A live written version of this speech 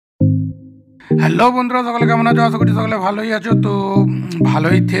Hello বন্ধুরা, সকলে কেমন আছো? আশা করি সকলে ভালোই আছো। তো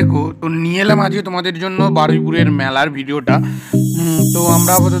ভালোই থেকো। তো নিয়ে এলাম আজকে তোমাদের জন্য বারুইপুরের মেলার ভিডিওটা। তো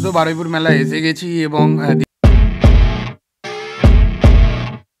আমরা আপাতত বারুইপুর মেলায় এসে গেছি এবং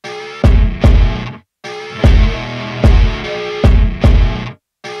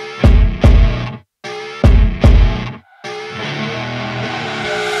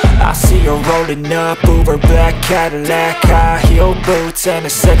I see her rolling up, Uber black Cadillac, high heel boots and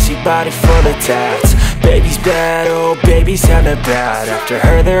a sexy body full of tats. Baby's bad, oh baby's hella bad. After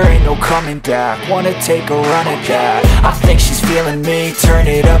her there ain't no coming back. Wanna take a run at that. I think she's feeling me, turn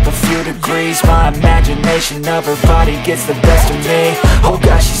it up a few degrees. My imagination of her body gets the best of me. Oh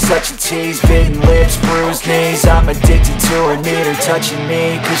gosh, she's such a tease, bitten lips, bruised knees. I'm addicted to her, need her touching me,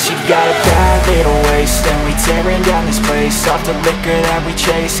 cause she got a bad little waist. And we tearing down this place, off the liquor that we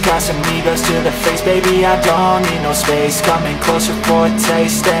chase. Got some egos to the face, baby, I don't need no space. Coming closer for a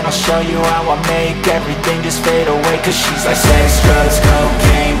taste, and I'll show you how I make everything just fade away. Cause she's like sex, drugs,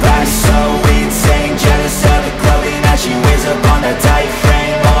 cocaine, body so insane. Jealous of the clothing that she wears up on a tight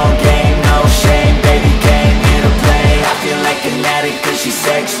frame. All game, no shame, baby came here to play. I feel like an addict cause she's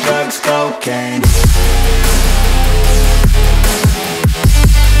sex, drugs, cocaine.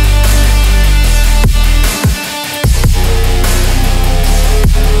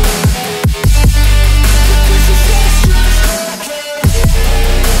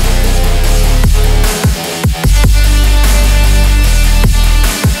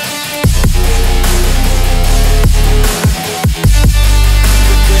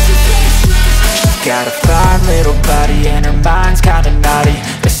 Got a fine little body and her mind's kinda naughty.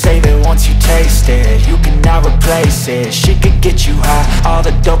 They say that once you taste it, you cannot replace it. She could get you high, all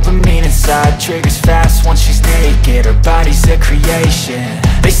the dopamine inside triggers fast once she's naked. Her body's a creation.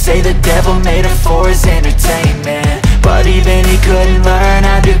 They say the devil made her for his entertainment, but even he couldn't learn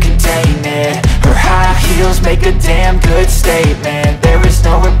how to contain it. Her high heels make a damn good statement. There is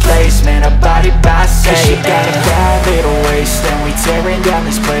no replacement, a body by Satan. She got a bad little waist, and we tearing down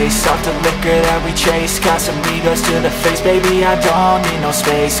this place. Off the liquor that we chase, got some egos to the face. Baby, I don't need no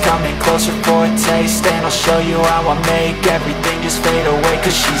space. Coming closer for a taste, and I'll show you how I make everything just fade away.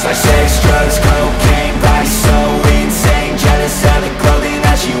 Cause she's like sex, drugs, cocaine, body so insane. Jealous of the clothing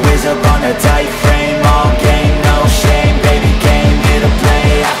that she wears up on a tight frame. All game, no shame, baby came here to play.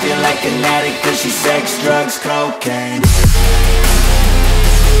 I feel like an addict cause she's sex, drugs, cocaine.